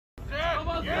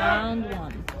Round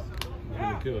one.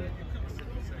 Good.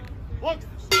 Look.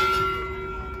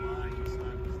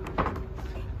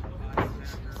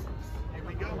 Here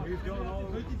we go. He's going all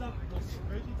the way.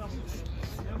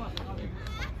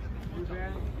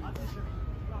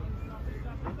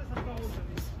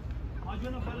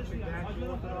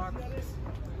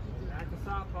 Back to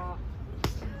southpaw.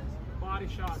 Body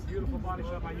shot. Beautiful body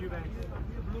shot by Eubank.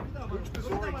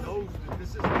 Missouri knows that this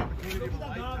is an opportunity of a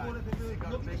lifetime.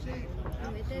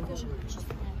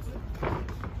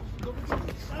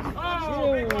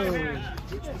 Oh, big right hand.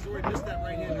 Missouri missed that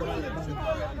right hand earlier.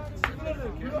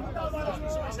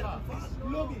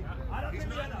 He's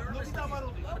not nervous. A lot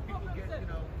of people get,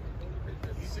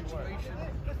 situation,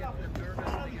 get them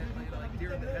nervous, they get like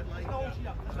deer in the headlight. He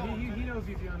knows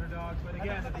he's the underdog, but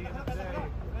again, at the end of the day,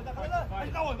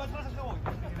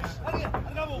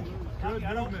 good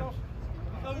movement.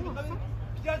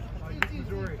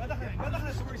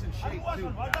 Missouri's in shape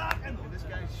too. This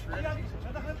guy's shredded.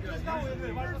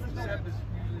 Seb is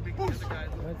big the guy.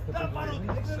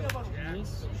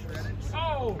 Yes, shredded.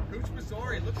 Oh! Coach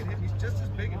Missouri, look at him. He's just as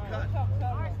big and cut.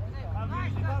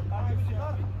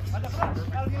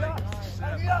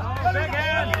 Big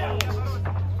hand!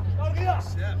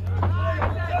 Seb.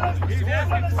 He's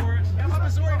asking for it. Coach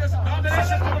Missouri doesn't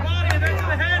Combination to the body and then to the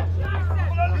head.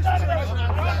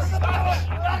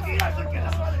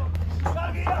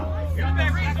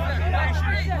 Eubank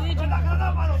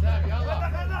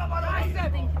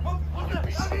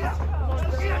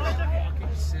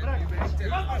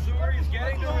is on Missouri is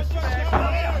getting the respect from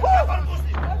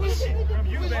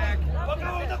Eubank.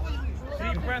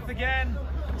 Deep breath again.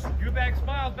 Eubank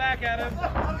smiles back at him.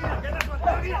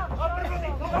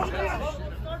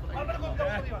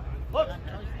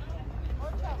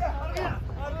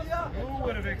 Who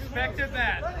would have expected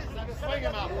that? Swing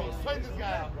him out, bro. Swing this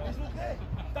guy out, bro.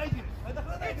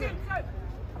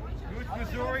 Coach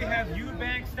Missouri has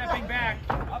Eubank stepping back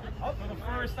for the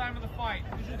first time of the fight.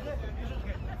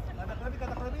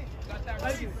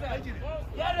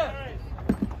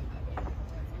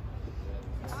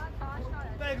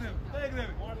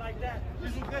 More like that. Oh,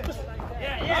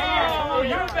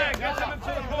 Eubank gets him into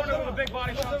the corner with a big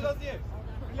body shot.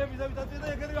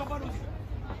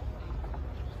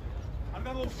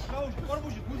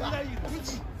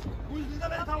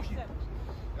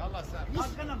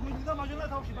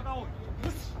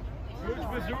 Coach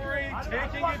Missouri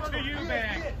taking it to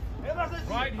Eubank.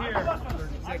 Right here.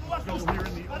 Go here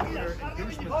in the opener, and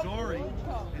Coach Missouri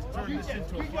has turned this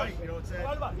into a fight. It's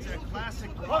that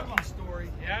classic Rocky story.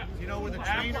 Yeah. Where the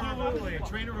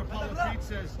trainer of Apollo Creed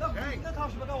says, "Hey,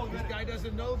 this guy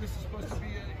doesn't know this is supposed to be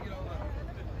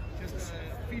just a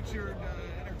featured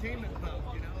entertainment bout."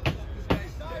 This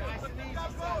guy's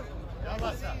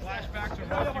Flashback to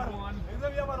Rocky 1.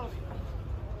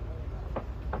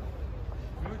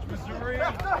 Coach Missouri.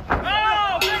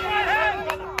 Oh, big right hand!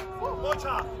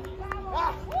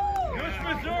 Coach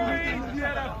Missouri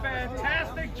did a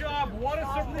fantastic job. What a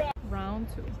surprise. Round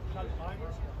two.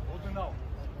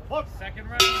 Second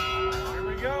round. Here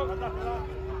we go.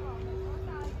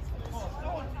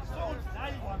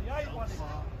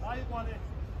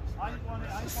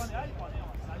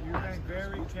 Eubank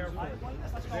very careful.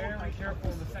 Very careful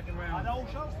in the second round.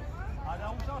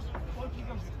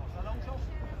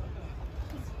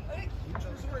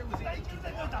 Missouri was able to walk him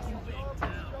down.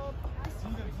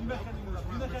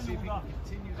 Let's see if he can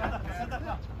continue that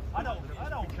pattern.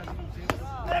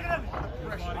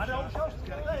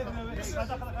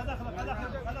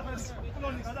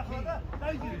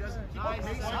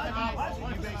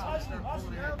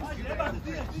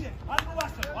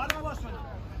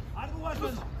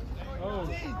 Oh.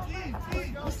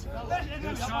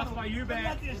 Good shots by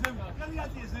Eubank.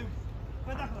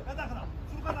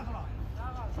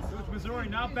 Coach Missouri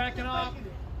now backing off.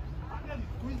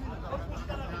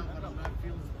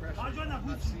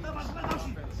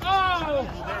 Oh!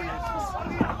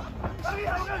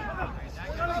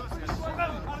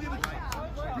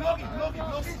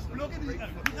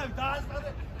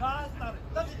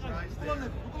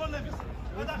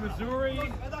 Missouri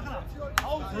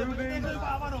proving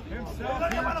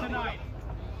himself here tonight.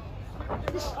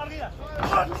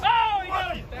 Oh, he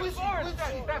got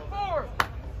him! Back forward!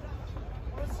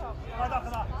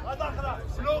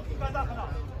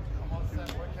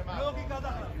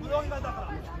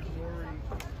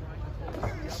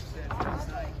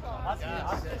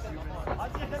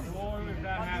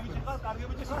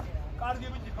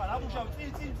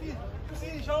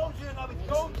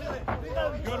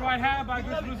 Good right hand by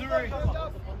Coach Missouri.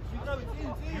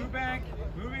 Eubank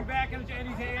moving back and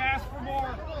he asked for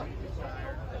more.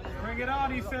 Bring it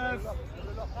on, he says.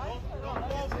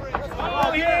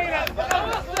 Oh, he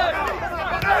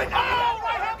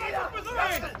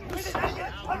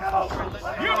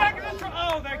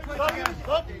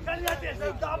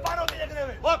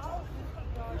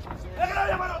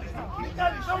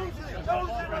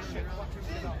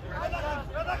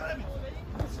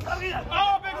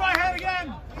Oh, big right hand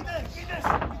again!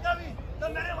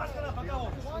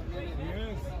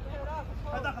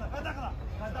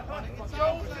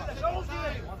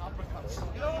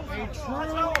 A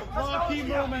true Rocky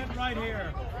moment right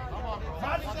here.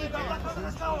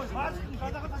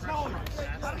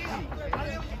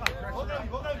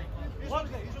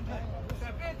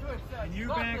 And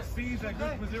Eubank sees that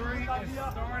Missouri is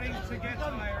starting to get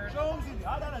tired.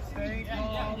 Staying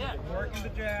calm, working the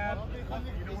jab. You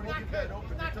don't want to give that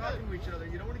open. They're talking to each other.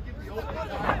 You don't want to give the open.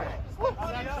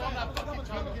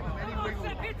 Trying to give him any wiggle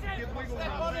room. Give wiggle room.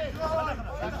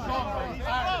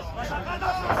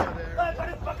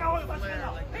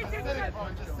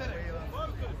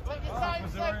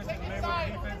 Missouri is in the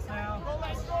defense now.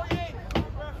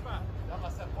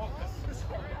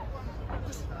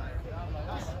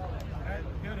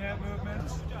 Good head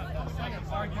movements.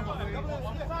 Arguably.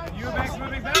 Eubank's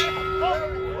moving back.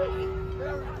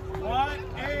 What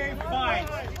a fight!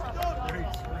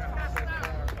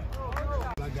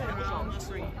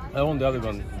 I want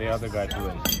the other guy to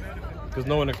win, because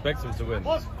no one expects him to win.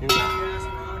 Quicker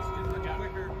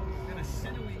than a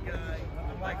sinewy guy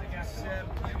like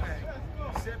Seb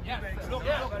Eubank. Seb Eubank's not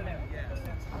gas.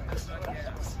 That's not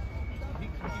gas. He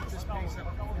can keep this pace up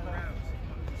for 4 rounds.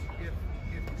 If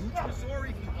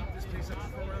Missouri can keep this pace up for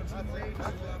 4 rounds, he may pull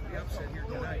off the upset here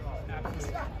tonight.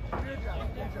 Absolutely.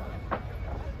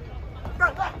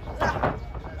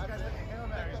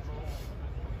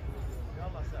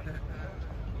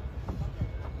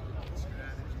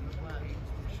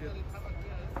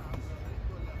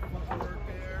 Footwork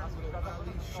there, little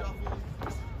Ali shuffle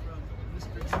from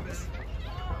Mr. Eubank.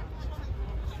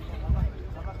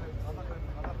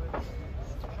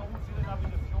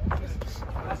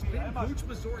 It's been Booch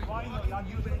Missouri walking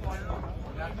Eubank down.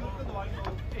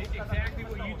 Exactly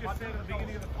what you just said at the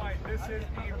beginning of the fight. This is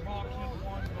the auction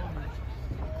one moment.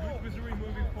 Booch Missouri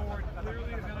moving forward,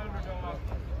 clearly as an underdog,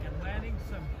 and landing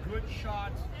some good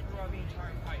shots throughout the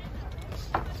entire fight.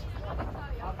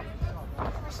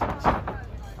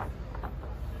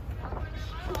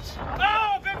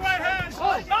 Oh, big right hand!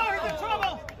 Oh, he's in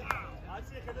trouble!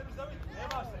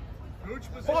 Booch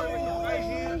Missouri with the right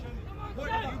hand, put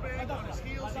Eubank on his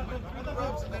heels, he went through the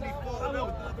ropes, and then he followed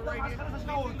up with the right hand.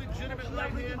 Completely legitimate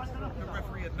right hand. The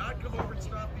referee had not come over and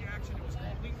stopped the action. It was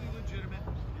completely legitimate.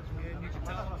 And you can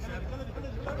tell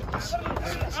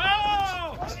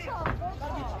Oh!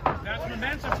 That's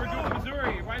momentum for Booch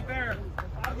Missouri right there.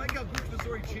 I like how Booch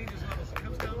Missouri changes levels. He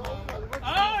comes down low.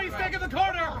 Oh, he's taking the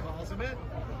corner! Calls him in.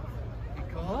 He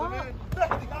called him in.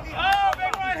 Oh,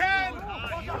 big right hand!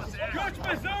 Booch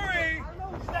Missouri!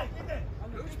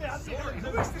 Booch Missouri, who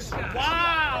is this guy?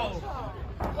 Wow!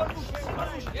 Wow,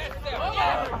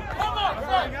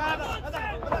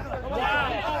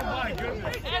 oh my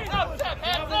goodness.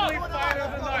 Probably fighter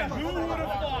of the night. Who would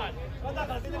have thought?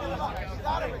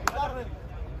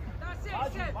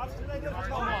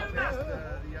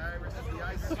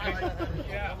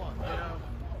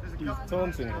 He's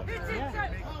taunting him.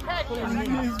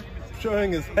 He's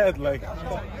showing his head like.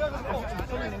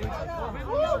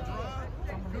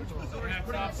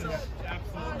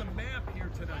 On the map here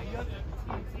tonight.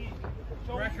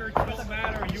 Records don't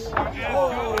matter. You are as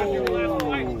good as your last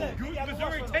fight. Booch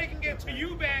Missouri taking it to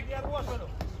Eubank. Good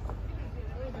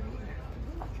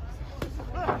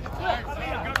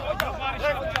body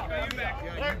shot by Eubank.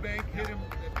 Yeah, Eubank hit him.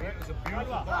 It was a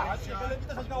beautiful body shot.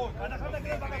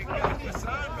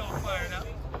 Hassan all fired up.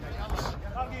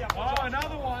 Oh,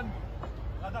 another one.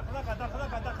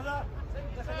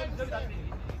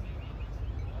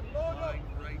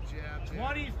 Right jab.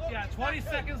 20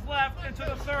 seconds left into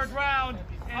the 3rd round,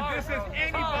 and this is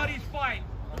anybody's fight.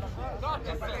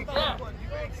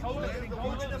 Eubank's letting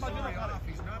Booch Missouri off.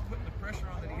 He's not putting the pressure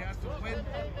on that he has to win.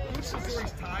 Booch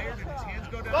Missouri's tired and his hands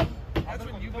go down. That's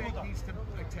when Eubank needs to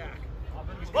attack.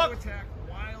 He's going to attack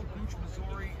while Booch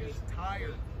Missouri is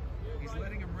tired. He's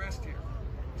letting him rest here.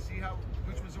 You see how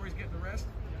Booch Missouri's getting the rest?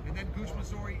 And then Booch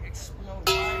Missouri explodes.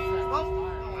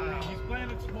 He's playing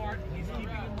it smart. He's keeping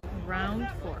him. Round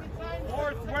 4.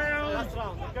 4th round. Last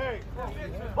round, okay.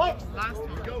 Last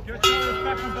one. Good show of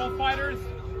respect from both fighters.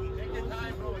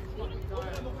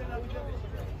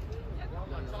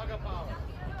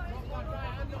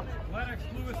 Lennox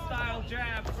Lewis style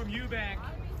jab from Eubank.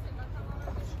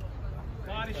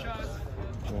 Body shots.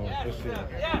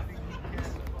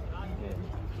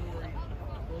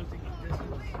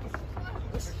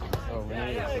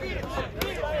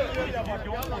 Oh,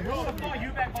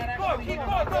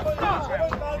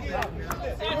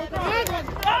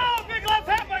 big left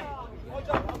happen!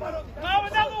 Oh,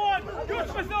 another one!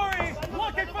 Guchmazovì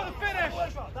looking for the finish!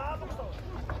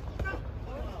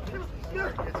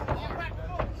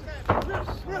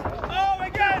 Oh,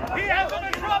 again! He has him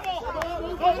in trouble!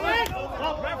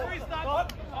 Oh, referee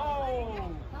stop!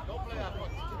 Oh!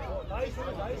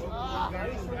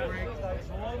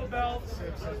 Below the belt.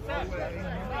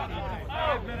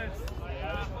 5 minutes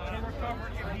to recover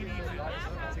if he needs it.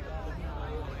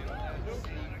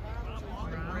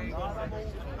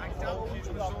 I doubt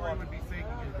Guchmazovì would be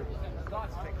faking it.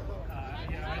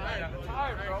 I'm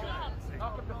tired, bro.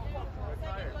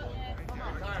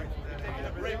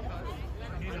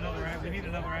 We need another angle. We need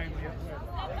another angle.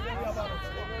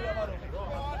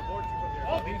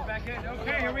 Oh, he's back in.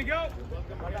 Okay, here we go. Fourth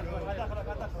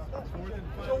and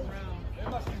final round. A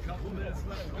couple minutes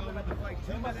left to go in the fight.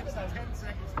 2 minutes and 10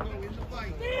 seconds to go in the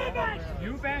fight.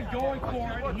 Eubank going for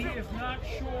it. He is not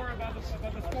sure about the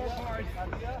scorecards.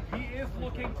 He is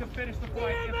looking to finish the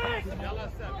fight if possible.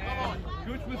 And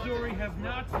Guchmazovì has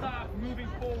not stopped moving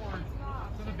forward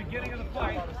from the beginning of the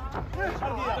fight.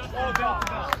 All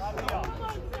belt to belt.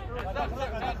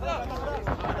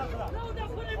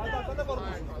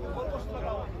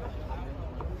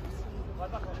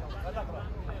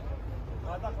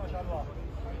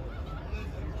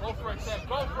 Go for it, Seth.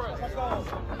 Go for it.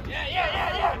 Yeah.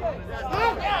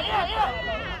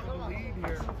 Lead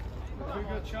here. Two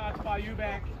good shots by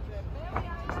Eubank.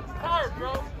 Tired,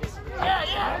 bro.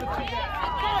 Yeah.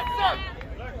 Good, Seth.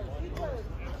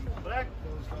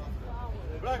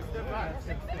 Black, step back.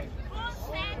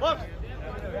 Look!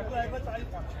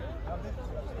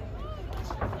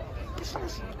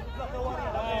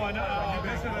 Oh, no, you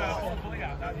missed it.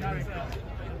 Yeah, that's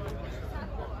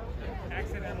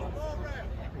accidental.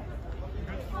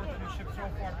 Good sportsmanship so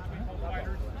far between both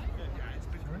fighters.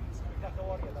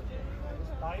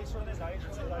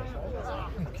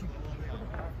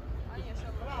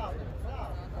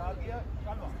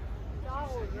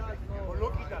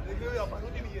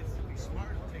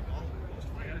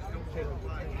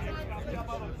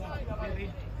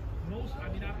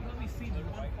 I've only seen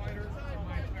one fighter in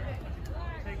my entire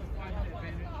life take a 5-minute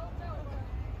advantage.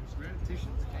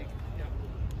 Repetitions take.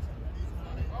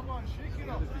 Come on, shake it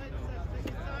up. If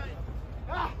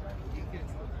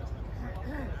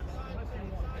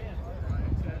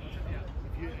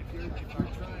you're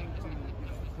trying to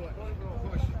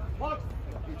push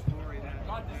Guchmazovì that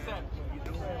Got this, Seth. you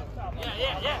don't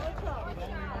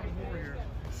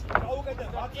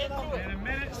And a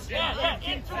minute and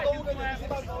 15 seconds left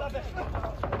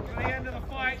for the end of the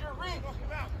fight.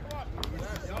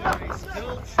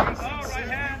 still chasing right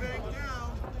hand.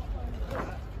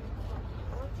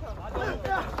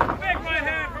 down. Big right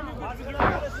hand from Guchmazovì.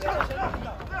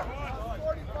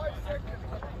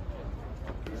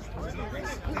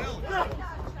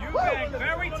 Eubank,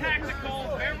 very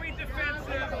tactical, very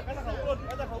defensive.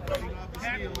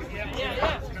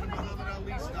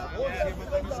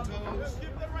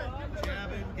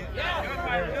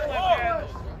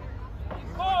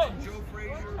 Joe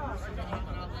Frazier versus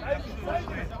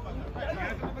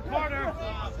The corner.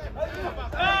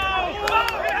 Oh,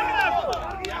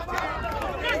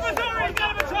 Guchmazovì got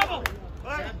him in trouble.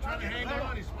 Jab trying to hang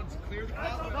on. He just wants to clear the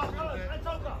crowd a little bit.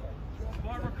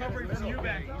 Smart recovery from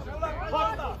Eubank.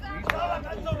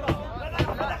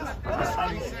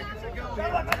 30 seconds to go.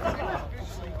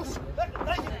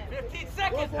 15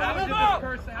 seconds. How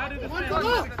did this man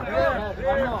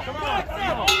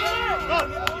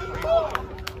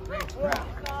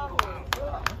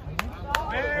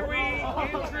Very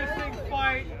interesting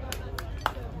fight.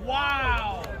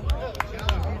 Wow.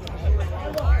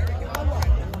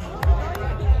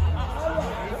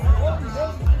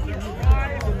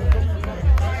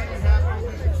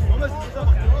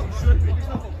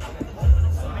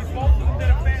 Both of them did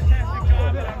a fantastic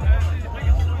job. I think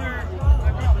it's clear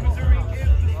that Guchmazovì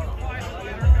is the surprise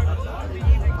fighter of the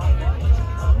evening.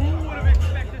 Who would have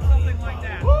expected something like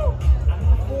that? A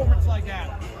performance like that.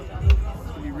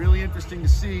 It'll be really interesting to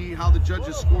see how the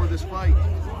judges score this fight.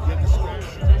 Get the scratch.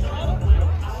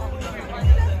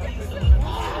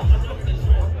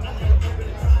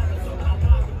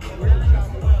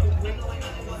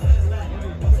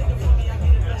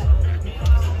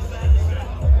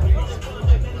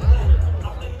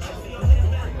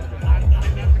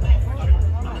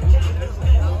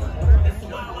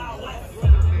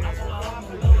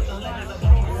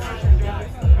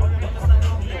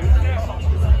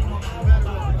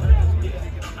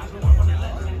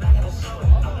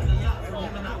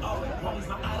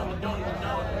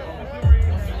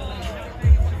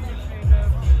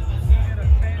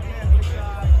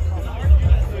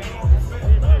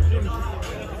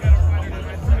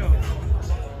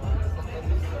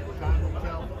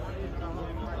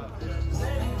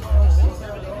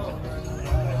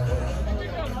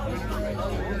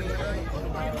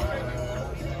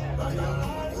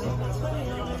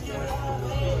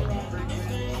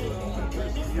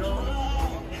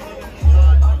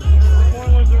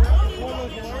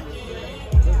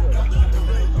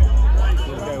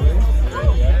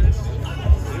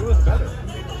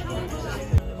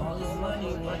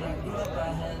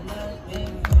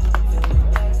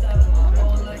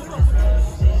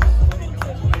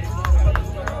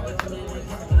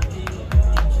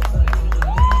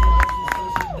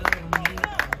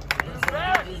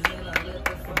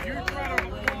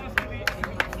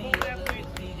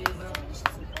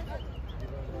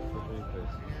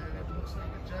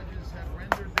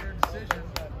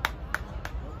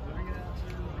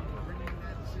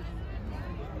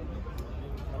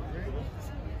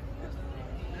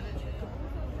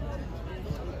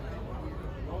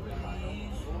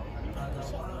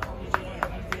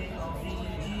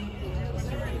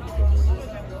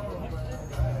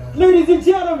 Ladies and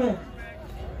gentlemen,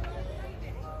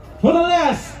 for the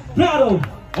last battle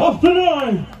of the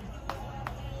night.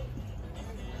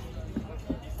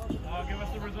 Oh, give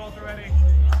us the results already.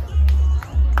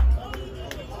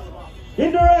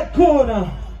 In the red corner,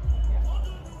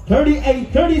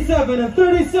 38, 37, and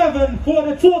 37 for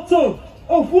the total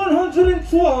of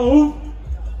 112.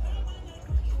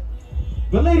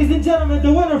 But ladies and gentlemen,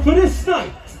 the winner for this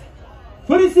night,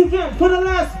 for this event, for the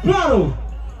last battle,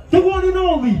 the one and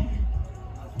only,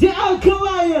 the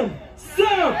Alkalian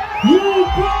SAEBASTIan!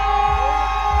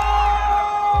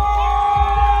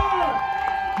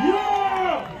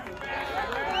 Yeah!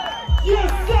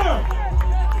 Yes, sir!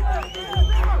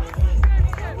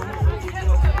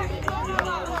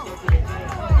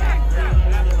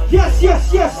 Yes,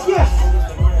 yes, yes, yes!